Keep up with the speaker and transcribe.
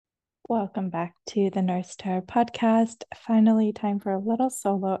Welcome back to the North Star podcast. Finally, time for a little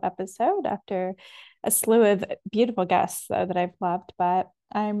solo episode after a slew of beautiful guests that I've loved. But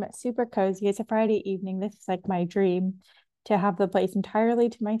I'm super cozy. It's a Friday evening. This is like my dream to have the place entirely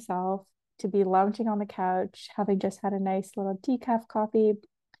to myself, to be lounging on the couch, having just had a nice little decaf coffee.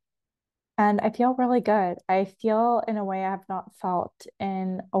 And I feel really good. I feel in a way I have not felt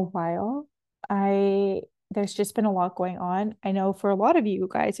in a while. I There's just been a lot going on. I know for a lot of you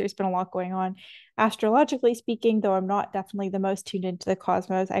guys, there's been a lot going on. Astrologically speaking, though I'm not definitely the most tuned into the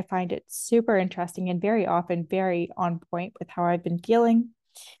cosmos, I find it super interesting and very often very on point with how I've been feeling.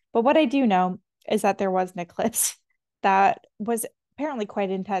 But what I do know is that there was an eclipse that was apparently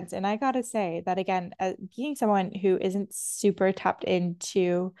quite intense. And I gotta say that again, being someone who isn't super tapped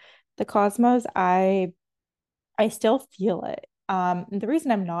into the cosmos, I still feel it. The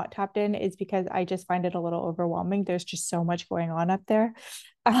reason I'm not tapped in is because I just find it a little overwhelming. There's just so much going on up there.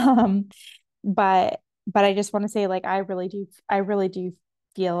 Um, but I just want to say, like, I really do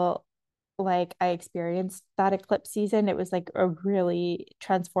feel like I experienced that eclipse season. It was like a really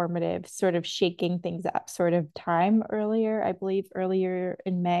transformative, sort of shaking things up sort of time earlier, I believe earlier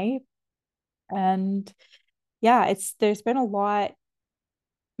in May. And yeah, there's been a lot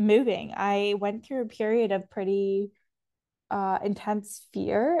moving. I went through a period of pretty intense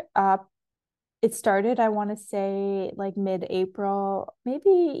fear. It started, I want to say, like mid-April,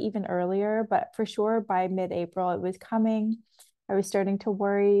 maybe even earlier, but for sure by mid-April it was coming. I was starting to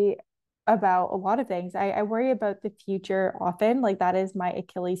worry about a lot of things. I worry about the future often. Like that is my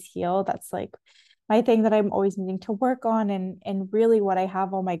Achilles heel. That's like my thing that I'm always needing to work on and really what I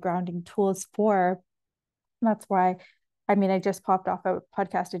have all my grounding tools for. That's why, I mean, I just popped off a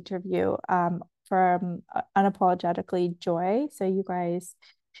podcast interview from Unapologetically Joy. So you guys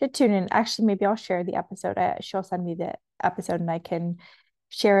should tune in. Actually, maybe I'll share the episode. She'll send me the episode and I can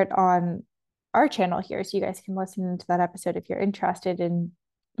share it on our channel here so you guys can listen to that episode if you're interested in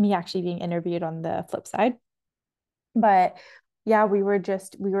me actually being interviewed on the flip side. But yeah, we were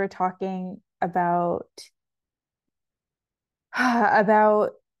talking about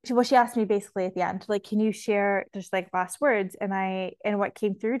about well, she asked me basically at the end, like, can you share just like last words? And what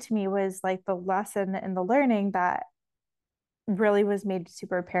came through to me was like the lesson and the learning that really was made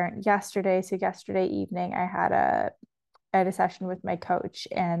super apparent yesterday. So yesterday evening, I had a session with my coach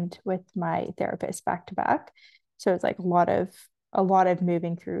and with my therapist back to back. So it's like a lot of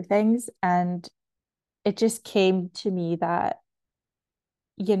moving through things. And it just came to me that,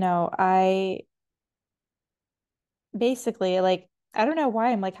 I basically like I don't know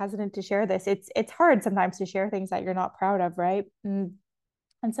why I'm like hesitant to share this. It's hard sometimes to share things that you're not proud of, right? And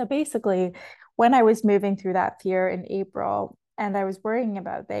so basically, when I was moving through that fear in April and I was worrying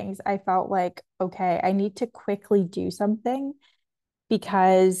about things, I felt like, okay, I need to quickly do something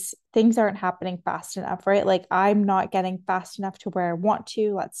because things aren't happening fast enough, right? Like I'm not getting fast enough to where I want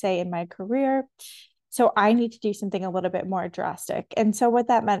to, let's say in my career. So I need to do something a little bit more drastic. And so what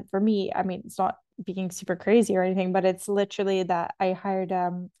that meant for me, I mean, it's not being super crazy or anything, but it's literally that I hired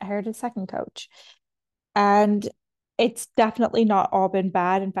a second coach. And it's definitely not all been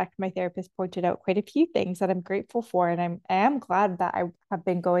bad. In fact, my therapist pointed out quite a few things that I'm grateful for. And I am glad that I have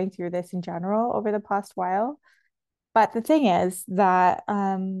been going through this in general over the past while. But the thing is that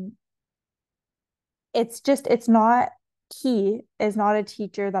it's not he is not a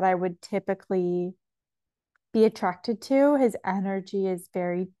teacher that I would typically be attracted to. His energy is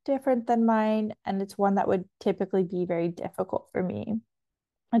very different than mine, and it's one that would typically be very difficult for me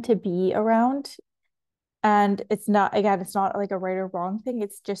to be around. And it's not, again, it's not like a right or wrong thing.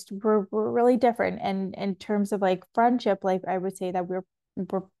 It's just we're really different. And in terms of like friendship, like I would say that we're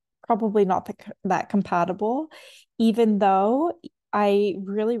probably not that compatible, even though I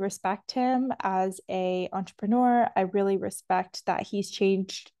really respect him as a entrepreneur. I really respect that he's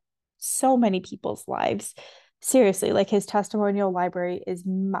changed so many people's lives. Seriously, like his testimonial library is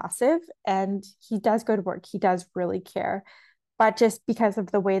massive and he does go to work. He does really care. But just because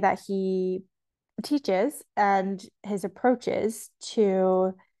of the way that he teaches and his approaches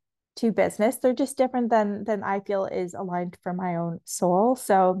to business, they're just different than I feel is aligned for my own soul.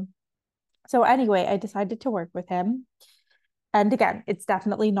 So anyway, I decided to work with him. And again, it's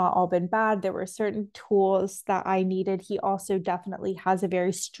definitely not all been bad. There were certain tools that I needed. He also definitely has a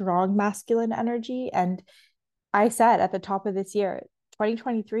very strong masculine energy. And I said at the top of this year,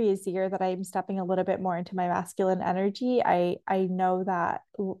 2023 is the year that I'm stepping a little bit more into my masculine energy. I know that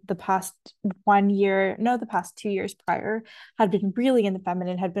the past 1 year, no, the past 2 years prior had been really in the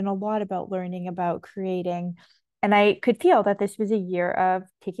feminine, had been a lot about learning, about creating. And I could feel that this was a year of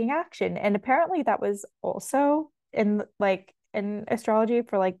taking action. And apparently that was also in like in astrology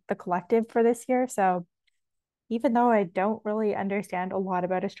for like the collective for this year. So even though I don't really understand a lot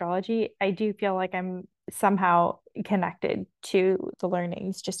about astrology, I do feel like I'm somehow connected to the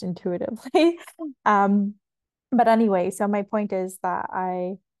learnings just intuitively. Um, but anyway, so my point is that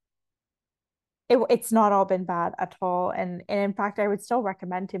it's not all been bad at all. And in fact, I would still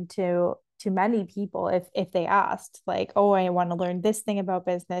recommend him to many people if they asked, like, oh, I want to learn this thing about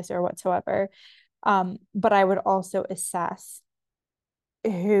business or whatsoever. But I would also assess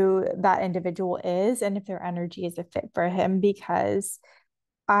who that individual is and if their energy is a fit for him, because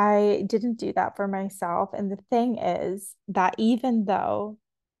I didn't do that for myself. And the thing is that even though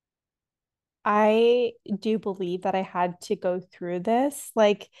I do believe that I had to go through this,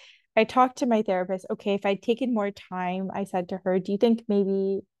 like I talked to my therapist, okay, if I'd taken more time, I said to her, do you think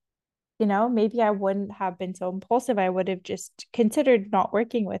maybe, maybe I wouldn't have been so impulsive? I would have just considered not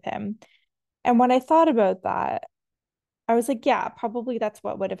working with him. And when I thought about that, I was like, yeah, probably that's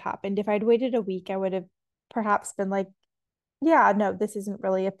what would have happened. If I'd waited a week, I would have perhaps been like, yeah, no, this isn't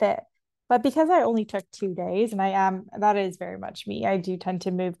really a fit. But because I only took 2 days, and that is very much me. I do tend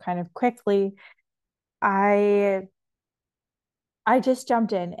to move kind of quickly. I I just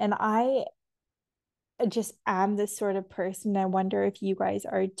jumped in, and I just am this sort of person. I wonder if you guys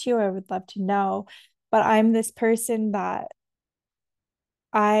are too. I would love to know. But I'm this person that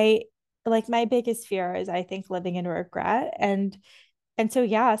I like, my biggest fear is, I think, living in regret. And so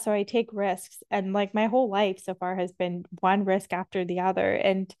yeah, so I take risks, and like my whole life so far has been one risk after the other.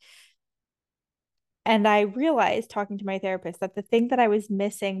 And I realized, talking to my therapist, that the thing that I was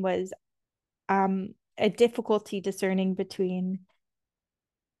missing was a difficulty discerning between,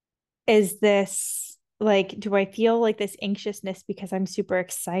 is this like, do I feel like this anxiousness because I'm super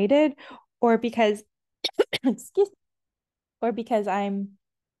excited, or because excuse or because I'm,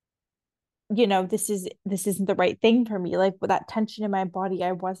 this isn't the right thing for me. Like with that tension in my body,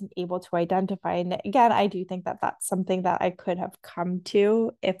 I wasn't able to identify. And again, I do think that that's something that I could have come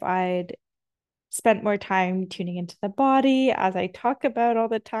to if I'd spent more time tuning into the body, as I talk about all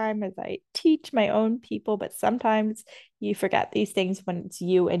the time, as I teach my own people. But sometimes you forget these things when it's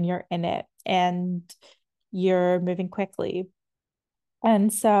you and you're in it and you're moving quickly.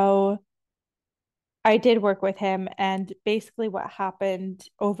 And so I did work with him. And basically, what happened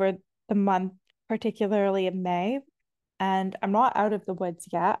over the month, particularly in May, and I'm not out of the woods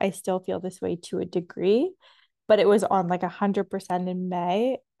yet, I still feel this way to a degree, but it was on like 100% in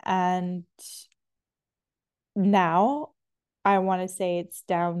May. And now I want to say it's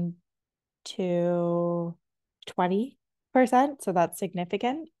down to 20%. So that's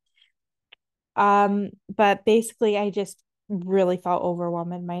significant. But basically I just really felt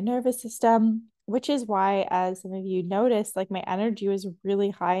overwhelmed in my nervous system, which is why, as some of you noticed, like my energy was really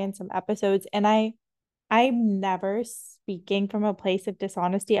high in some episodes. And I'm never speaking from a place of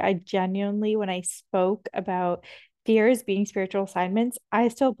dishonesty. I genuinely, when I spoke about fears being spiritual assignments, I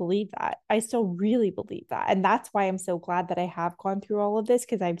still believe that. I still really believe that. And that's why I'm so glad that I have gone through all of this,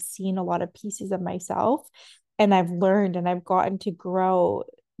 because I've seen a lot of pieces of myself, and I've learned and I've gotten to grow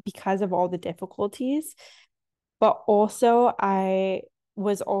because of all the difficulties. But also, I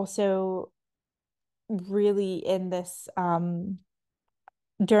was also really in this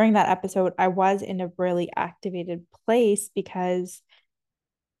during that episode, I was in a really activated place because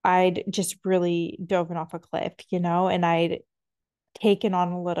I'd just really dove off a cliff, and I'd taken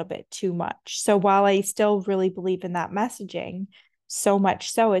on a little bit too much. So while I still really believe in that messaging, so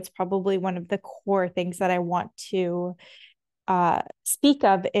much so, it's probably one of the core things that I want to speak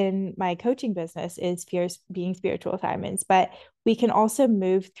of in my coaching business, is fears being spiritual assignments. But we can also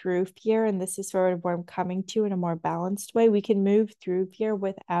move through fear, and this is sort of where I'm coming to, in a more balanced way. We can move through fear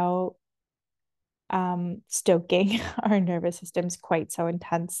without stoking our nervous systems quite so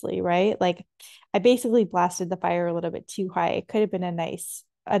intensely, right? Like I basically blasted the fire a little bit too high. It could have been a nice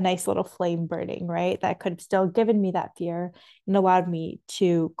little flame burning, right? That could have still given me that fear and allowed me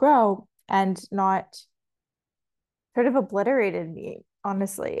to grow, and not sort of obliterated me,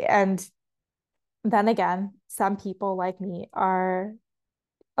 honestly. And then again, some people like me are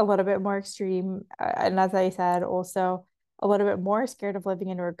a little bit more extreme. And as I said, also a little bit more scared of living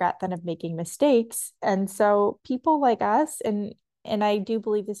in regret than of making mistakes. And so people like us, and I do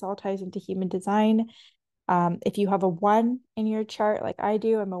believe this all ties into human design. If you have a 1 in your chart, like I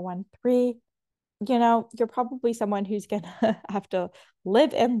do, I'm a 1-3, you're probably someone who's gonna have to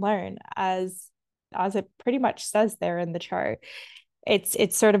live and learn, as it pretty much says there in the chart.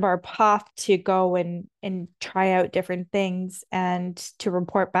 It's sort of our path to go and try out different things and to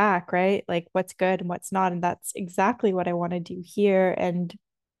report back, right? Like what's good and what's not. And that's exactly what I want to do here. And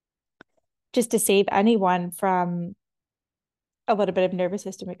just to save anyone from a little bit of nervous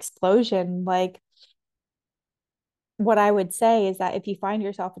system explosion. Like, what I would say is that if you find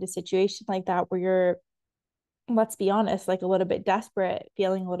yourself in a situation like that where you're, let's be honest, like a little bit desperate,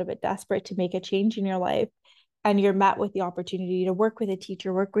 feeling a little bit desperate to make a change in your life, and you're met with the opportunity to work with a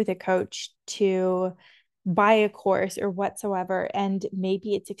teacher, work with a coach, to buy a course or whatsoever, and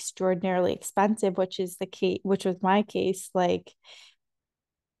maybe it's extraordinarily expensive, which is the case, which was my case,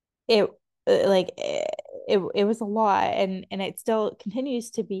 it it was a lot, and it still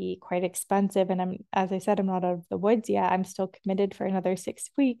continues to be quite expensive, and I'm, as I said, I'm not out of the woods yet. I'm still committed for another 6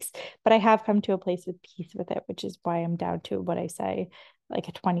 weeks, but I have come to a place of peace with it, which is why I'm down to what I say, like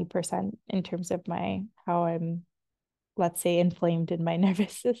a 20% in terms of my how I'm, let's say, inflamed in my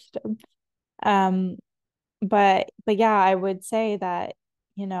nervous system. um but yeah, I would say that,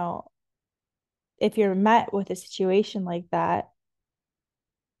 you know, if you're met with a situation like that,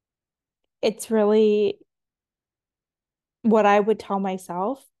 it's really what I would tell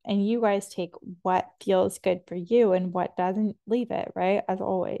myself, and you guys take what feels good for you and what doesn't, leave it, right? As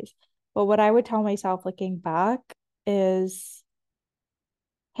always. But what I would tell myself looking back is,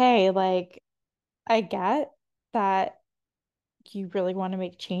 hey, like, I get that you really want to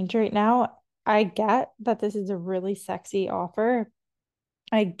make change right now. I get that this is a really sexy offer.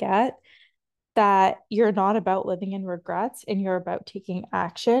 I get that you're not about living in regrets and you're about taking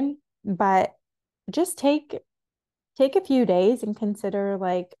action, but just take a few days and consider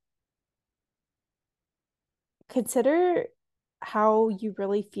how you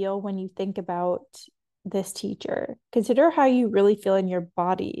really feel when you think about this teacher. Consider how you really feel in your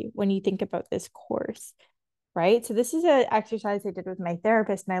body when you think about this course, right? So this is an exercise I did with my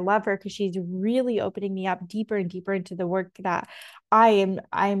therapist, and I love her because she's really opening me up deeper and deeper into the work that I'm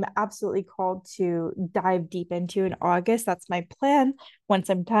absolutely called to dive deep into in August. That's my plan. Once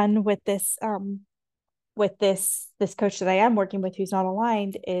I'm done with this coach that I am working with who's not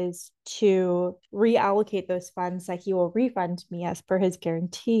aligned, is to reallocate those funds that he will refund me as per his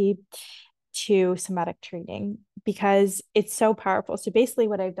guarantee to somatic training, because it's so powerful. So basically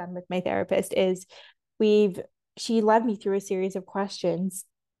what I've done with my therapist is we've she led me through a series of questions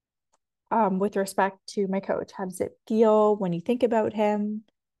with respect to my coach. How does it feel when you think about him?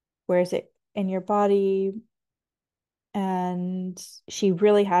 Where is it in your body? And she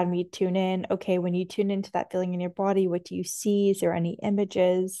really had me tune in. Okay, when you tune into that feeling in your body, what do you see? Is there any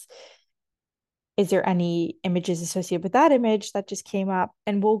images? Is there any images associated with that image that just came up?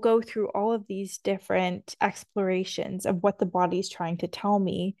 And we'll go through all of these different explorations of what the body's trying to tell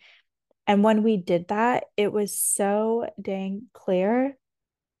me. And when we did that, it was so dang clear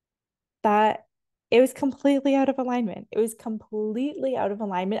that it was completely out of alignment. It was completely out of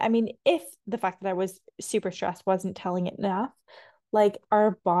alignment. I mean, if the fact that I was super stressed wasn't telling it enough, like,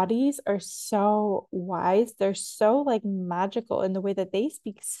 our bodies are so wise. They're so like magical in the way that they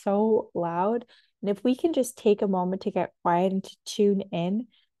speak so loud. And if we can just take a moment to get quiet and to tune in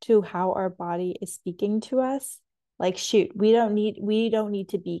to how our body is speaking to us, like, shoot, we don't need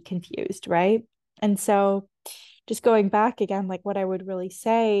to be confused, right? And so just going back again, like, what I would really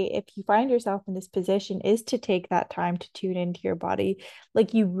say if you find yourself in this position is to take that time to tune into your body.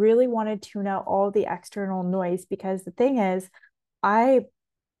 Like, you really want to tune out all the external noise, because the thing is, I,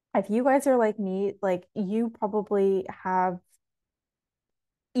 if you guys are like me, like, you probably have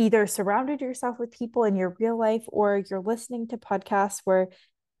either surrounded yourself with people in your real life, or you're listening to podcasts where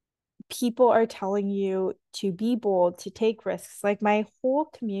people are telling you to be bold, to take risks. Like, my whole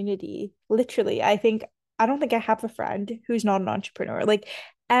community, literally, I don't think I have a friend who's not an entrepreneur. Like,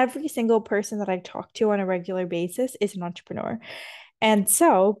 every single person that I've talked to on a regular basis is an entrepreneur. And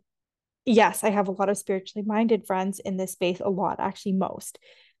so, yes, I have a lot of spiritually minded friends in this space, a lot, actually most.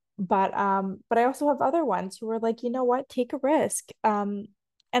 But I also have other ones who are like, you know what, take a risk.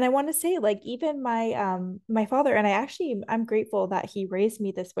 And I want to say, like, even my father, and I'm grateful that he raised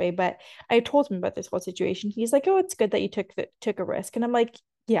me this way, but I told him about this whole situation. He's like, oh, it's good that you took a risk. And I'm like,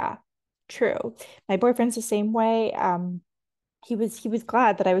 yeah, true. My boyfriend's the same way. He was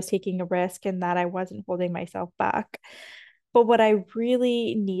glad that I was taking a risk and that I wasn't holding myself back. But what I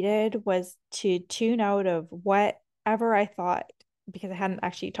really needed was to tune out of whatever I thought, because I hadn't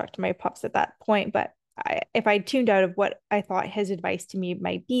actually talked to my pops at that point. But if I tuned out of what I thought his advice to me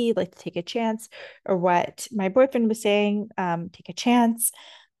might be, like, to take a chance, or what my boyfriend was saying, take a chance.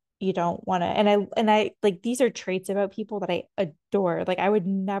 You don't want to, and I like, these are traits about people that I adore. Like, I would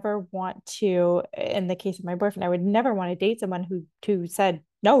never want to, in the case of my boyfriend, I would never want to date someone who said,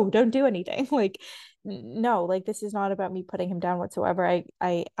 no, don't do anything. Like, no, like, this is not about me putting him down whatsoever.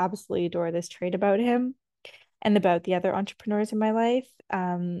 I absolutely adore this trait about him and about the other entrepreneurs in my life,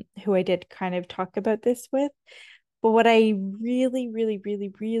 who I did kind of talk about this with. But what I really, really,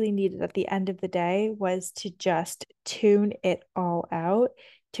 really, really needed at the end of the day was to just tune it all out,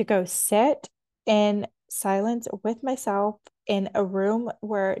 to go sit in silence with myself in a room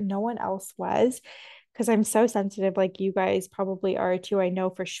where no one else was. Because I'm so sensitive, like you guys probably are too. I know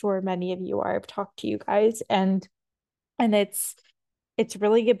for sure many of you are. I've talked to you guys, and it's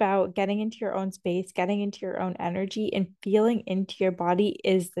really about getting into your own space, getting into your own energy, and feeling into your body.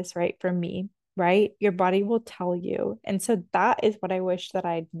 Is this right for me? Right? Your body will tell you. And so that is what I wish that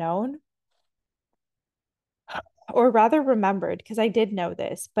I'd known, or rather remembered, because I did know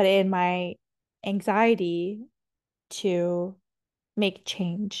this, but in my anxiety to make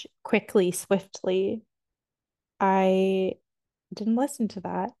change quickly, swiftly, I didn't listen to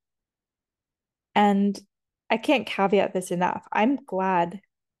that. And I can't caveat this enough. I'm glad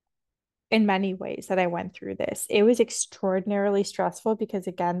in many ways that I went through this. It was extraordinarily stressful because,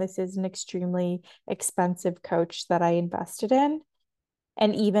 again, this is an extremely expensive coach that I invested in.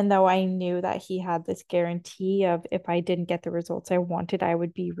 And even though I knew that he had this guarantee of if I didn't get the results I wanted, I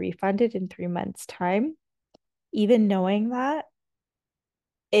would be refunded in 3 months' time, even knowing that,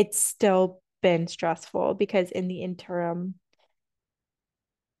 it's still been stressful because in the interim,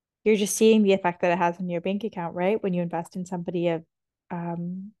 you're just seeing the effect that it has on your bank account, right? When you invest in somebody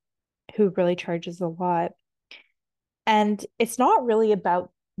um, who really charges a lot. And it's not really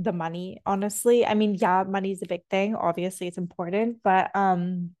about the money, honestly. I mean, yeah, money's a big thing. Obviously, it's important, but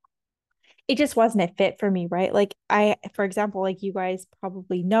it just wasn't a fit for me, right? Like for example, like you guys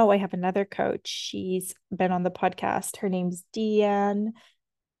probably know, I have another coach. She's been on the podcast. Her name's Deanne.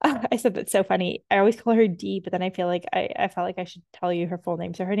 I said that's so funny. I always call her D, but then I feel like I felt like I should tell you her full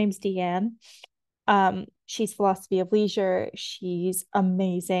name. So her name's Deanne. She's philosophy of leisure. She's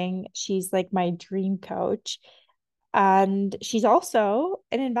amazing. She's like my dream coach, and she's also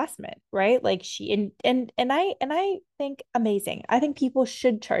an investment, right? Like she and I think amazing. I think people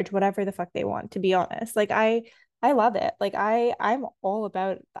should charge whatever the fuck they want, to be honest. Like I love it. Like I'm all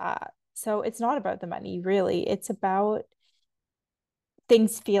about that. So it's not about the money, really. It's about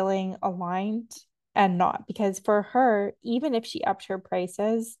things feeling aligned and not, because for her, even if she upped her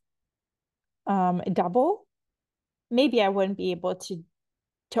prices double, maybe I wouldn't be able to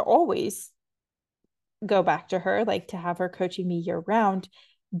always go back to her, like to have her coaching me year round.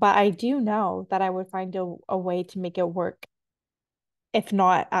 But I do know that I would find a way to make it work, if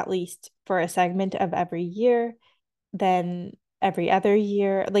not at least for a segment of every year, then every other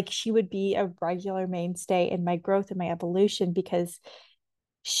year. Like she would be a regular mainstay in my growth and my evolution because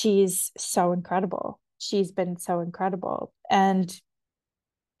she's so incredible. She's been so incredible. And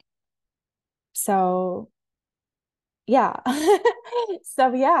so yeah.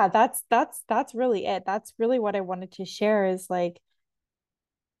 So yeah, that's really it. That's really what I wanted to share is like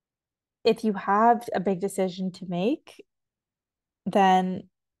if you have a big decision to make, then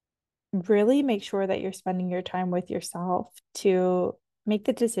really make sure that you're spending your time with yourself to make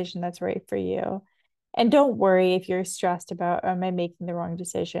the decision that's right for you. And don't worry if you're stressed about, am I making the wrong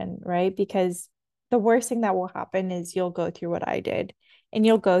decision, right? Because the worst thing that will happen is you'll go through what I did, and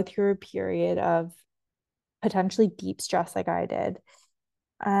you'll go through a period of potentially deep stress like I did.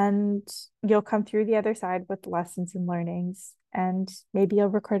 And you'll come through the other side with lessons and learnings. And maybe you'll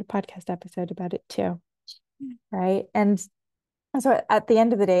record a podcast episode about it too, right? And so at the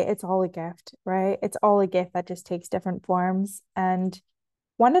end of the day, it's all a gift, right? It's all a gift that just takes different forms. And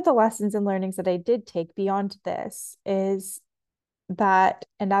one of the lessons and learnings that I did take beyond this is that,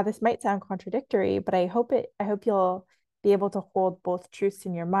 and now this might sound contradictory, but I hope you'll be able to hold both truths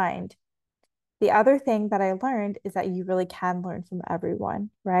in your mind. The other thing that I learned is that you really can learn from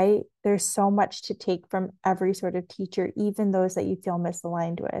everyone, right? There's so much to take from every sort of teacher, even those that you feel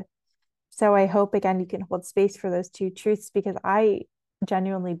misaligned with. So I hope again you can hold space for those two truths because I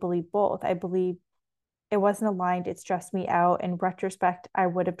genuinely believe both. I believe it wasn't aligned, it stressed me out. In retrospect, I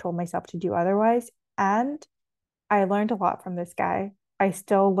would have told myself to do otherwise. And I learned a lot from this guy. I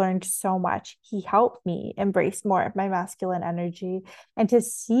still learned so much. He helped me embrace more of my masculine energy and to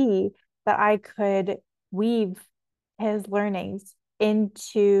see that I could weave his learnings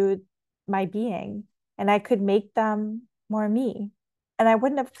into my being and I could make them more me. And I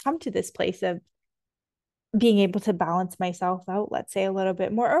wouldn't have come to this place of being able to balance myself out, let's say a little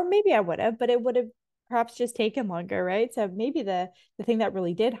bit more, or maybe I would have, but it would have perhaps just taken longer, right? So maybe the thing that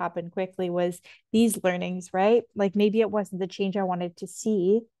really did happen quickly was these learnings, right? Like maybe it wasn't the change I wanted to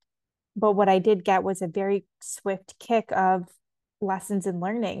see, but what I did get was a very swift kick of lessons and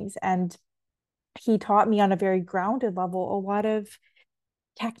learnings. And he taught me on a very grounded level a lot of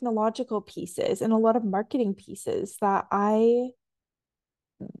technological pieces and a lot of marketing pieces that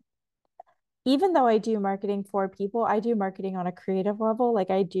even though I do marketing for people, I do marketing on a creative level. Like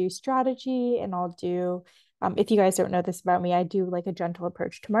I do strategy and I'll do, if you guys don't know this about me, I do like a gentle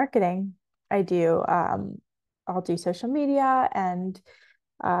approach to marketing. I do, I'll do social media and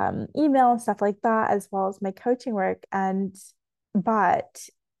email and stuff like that, as well as my coaching work. But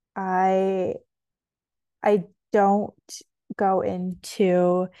I, I don't go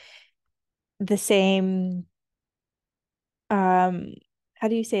into the same um how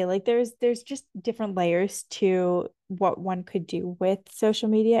do you say, like there's just different layers to what one could do with social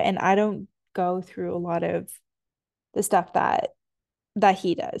media, and I don't go through a lot of the stuff that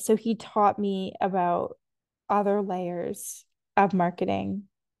he does. So he taught me about other layers of marketing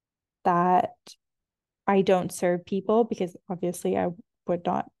that I don't serve people, because obviously I would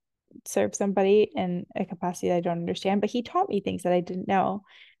not serve somebody in a capacity that I don't understand, but he taught me things that I didn't know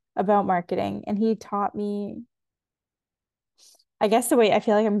about marketing, and he taught me, I guess the way, I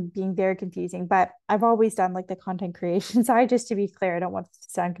feel like I'm being very confusing, but I've always done like the content creation side, just to be clear. I don't want this to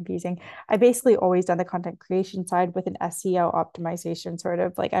sound confusing. I basically always done the content creation side with an SEO optimization sort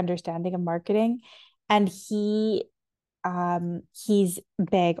of like understanding of marketing. And he's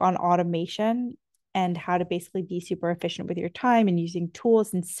big on automation and how to basically be super efficient with your time and using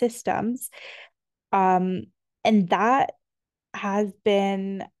tools and systems. Um, and has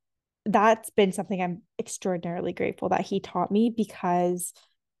been that's been something I'm extraordinarily grateful that he taught me, because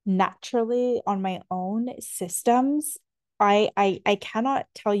naturally on my own systems, I cannot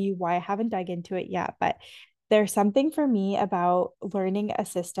tell you why. I haven't dug into it yet, but there's something for me about learning a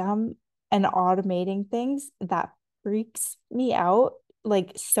system and automating things that freaks me out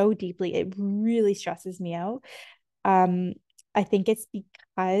like so deeply. It really stresses me out. Um, I think it's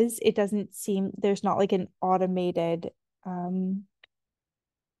because it doesn't seem, there's not like an automated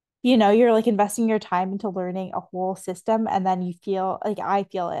you're like investing your time into learning a whole system, and then you feel like, I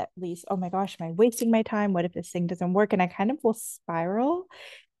feel at least, oh my gosh, am I wasting my time? What if this thing doesn't work? And I kind of will spiral.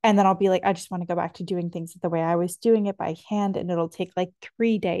 And then I'll be like, I just want to go back to doing things the way I was doing it by hand. And it'll take like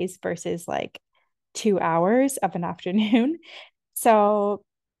 3 days versus like 2 hours of an afternoon. So,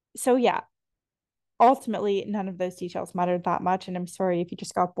 so yeah, ultimately none of those details mattered that much. And I'm sorry if you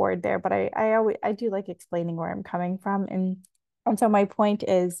just got bored there, but I do like explaining where I'm coming from. And so my point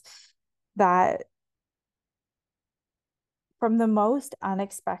is that from the most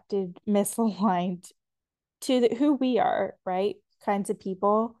unexpected, misaligned to who we are, right? Kinds of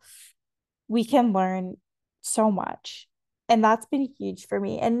people, we can learn so much. And that's been huge for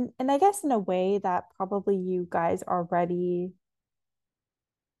me. And I guess in a way that probably you guys already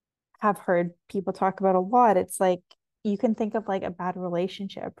have heard people talk about a lot. It's like you can think of like a bad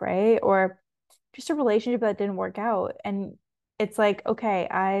relationship, right? Or just a relationship that didn't work out. And it's like, okay,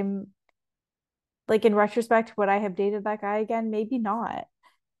 I'm like, in retrospect, would I have dated that guy again? Maybe not.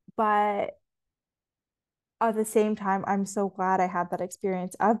 But at the same time, I'm so glad I had that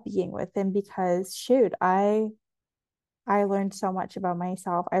experience of being with him, because shoot, I learned so much about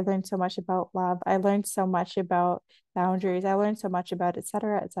myself. I learned so much about love. I learned so much about boundaries. I learned so much about et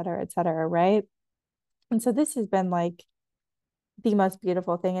cetera, et cetera, et cetera, right? And so this has been like the most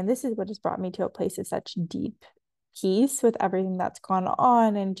beautiful thing. And this is what has brought me to a place of such deep peace with everything that's gone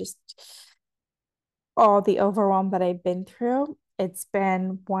on, and just all the overwhelm that I've been through. It's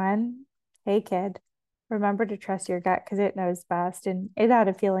been one, hey kid, remember to trust your gut because it knows best. And it had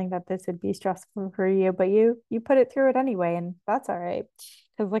a feeling that this would be stressful for you, but you put it through it anyway, and that's all right.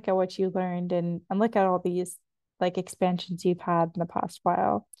 Because look at what you learned, and look at all these like expansions you've had in the past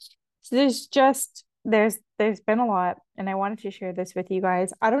while. So there's been a lot, and I wanted to share this with you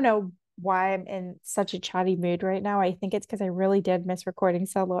guys. I don't know why I'm in such a chatty mood right now. I think it's because I really did miss recording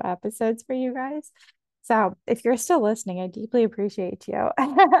solo episodes for you guys. So if you're still listening, I deeply appreciate you.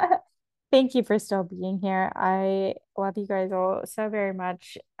 Thank you for still being here. I love you guys all so very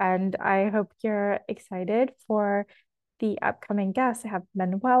much. And I hope you're excited for the upcoming guests. I have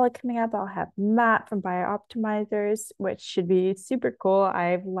Manuela coming up. I'll have Matt from BioOptimizers, which should be super cool.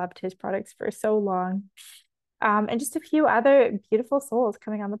 I've loved his products for so long. And just a few other beautiful souls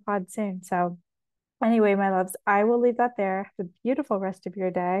coming on the pod soon. So anyway, my loves, I will leave that there. Have a beautiful rest of your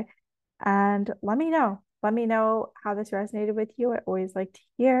day. And let me know. Let me know how this resonated with you. I always like to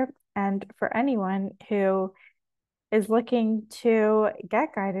hear. And for anyone who is looking to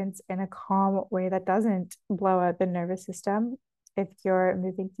get guidance in a calm way that doesn't blow out the nervous system, if you're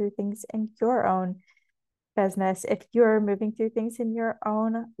moving through things in your own business, if you're moving through things in your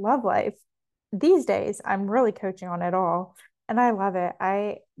own love life, these days I'm really coaching on it all. And I love it.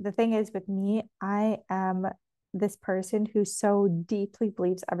 The thing is with me, I am this person who so deeply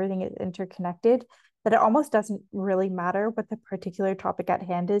believes everything is interconnected that it almost doesn't really matter what the particular topic at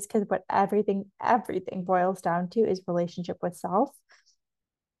hand is, because what everything boils down to is relationship with self.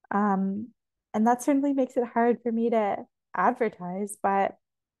 Um, and that certainly makes it hard for me to advertise, but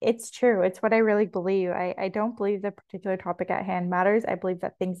it's true. It's what I really believe. I don't believe the particular topic at hand matters. I believe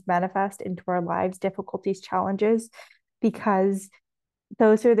that things manifest into our lives, difficulties, challenges, because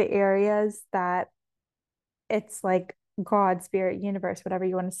those are the areas that it's like God, spirit, universe, whatever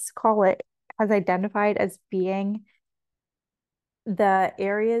you want to call it, has identified as being the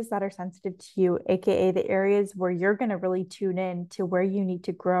areas that are sensitive to you, aka the areas where you're going to really tune in to where you need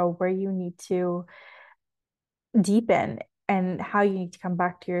to grow, where you need to deepen, and how you need to come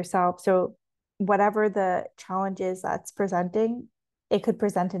back to yourself. So, whatever the challenge is that's presenting, it could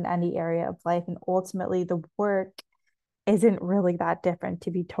present in any area of life. And ultimately, the work isn't really that different,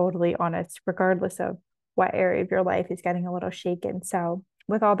 to be totally honest, regardless of what area of your life is getting a little shaken. So,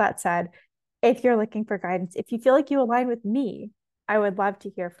 with all that said, if you're looking for guidance, if you feel like you align with me, I would love to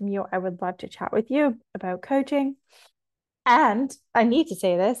hear from you. I would love to chat with you about coaching. And I need to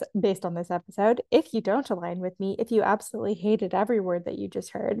say this based on this episode. If you don't align with me, if you absolutely hated every word that you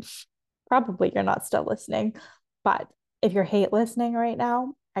just heard, probably you're not still listening. But if you're hate listening right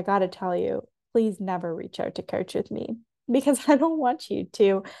now, I got to tell you, please never reach out to coach with me, because I don't want you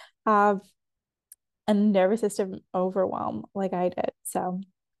to have a nervous system overwhelm like I did. So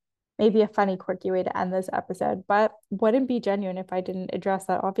maybe a funny, quirky way to end this episode, but wouldn't be genuine if I didn't address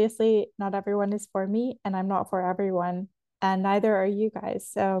that. Obviously, not everyone is for me, and I'm not for everyone, and neither are you guys.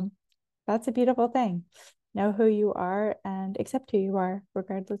 So that's a beautiful thing. Know who you are and accept who you are,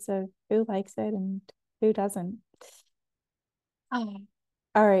 regardless of who likes it and who doesn't. Oh.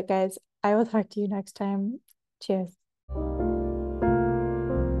 All right, guys. I will talk to you next time. Cheers.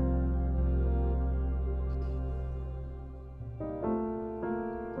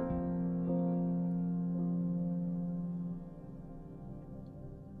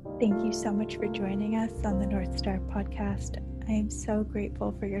 Thank you so much for joining us on the North Star podcast. I am so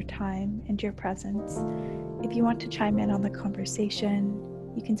grateful for your time and your presence. If you want to chime in on the conversation,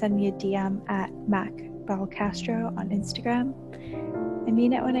 you can send me a DM at Mac Valcastro on Instagram. I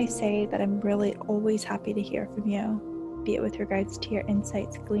mean it when I say that I'm really always happy to hear from you, be it with regards to your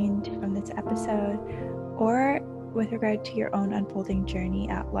insights gleaned from this episode or with regard to your own unfolding journey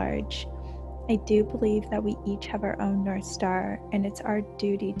at large. I do believe that we each have our own North Star, and it's our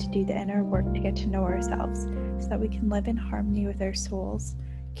duty to do the inner work to get to know ourselves so that we can live in harmony with our souls,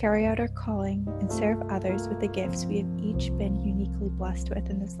 carry out our calling, and serve others with the gifts we have each been uniquely blessed with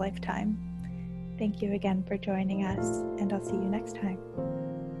in this lifetime. Thank you again for joining us, and I'll see you next time.